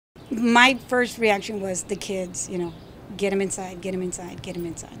My first reaction was the kids, get them inside, get them inside, get them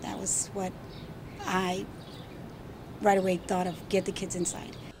inside. That was what I right away thought of, get the kids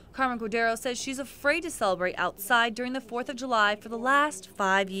inside. Carmen Cordero says she's afraid to celebrate outside during the 4th of July for the last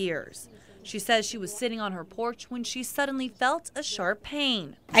 5 years. She says she was sitting on her porch when she suddenly felt a sharp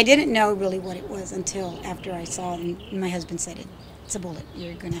pain. I didn't know really what it was until after I saw it, and my husband said it's a bullet.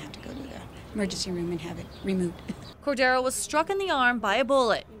 You're going to have to go to the emergency room and have it removed. Cordero was struck in the arm by a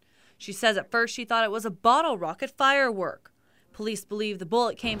bullet. She says at first she thought it was a bottle rocket firework. Police believe the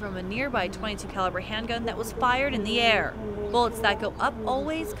bullet came from a nearby .22 caliber handgun that was fired in the air. Bullets that go up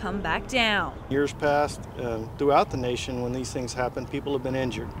always come back down. Years past, throughout the nation, when these things happen, people have been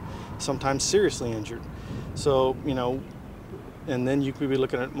injured, sometimes seriously injured. So, and then you could be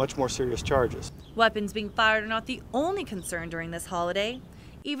looking at much more serious charges. Weapons being fired are not the only concern during this holiday.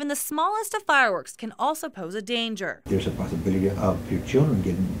 Even the smallest of fireworks can also pose a danger. There's a possibility of your children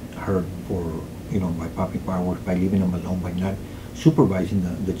getting hurt by popping fireworks, by leaving them alone, by not supervising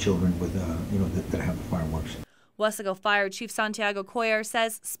the children with, that have the fireworks. Wesco Fire Chief Santiago Cuellar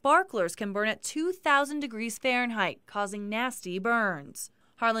says sparklers can burn at 2,000 degrees Fahrenheit, causing nasty burns.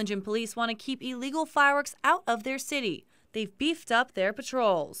 Harlingen police want to keep illegal fireworks out of their city. They've beefed up their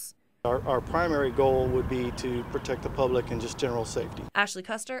patrols. Our primary goal would be to protect the public and just general safety. Ashley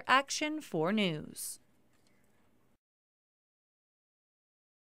Custer, Action 4 News.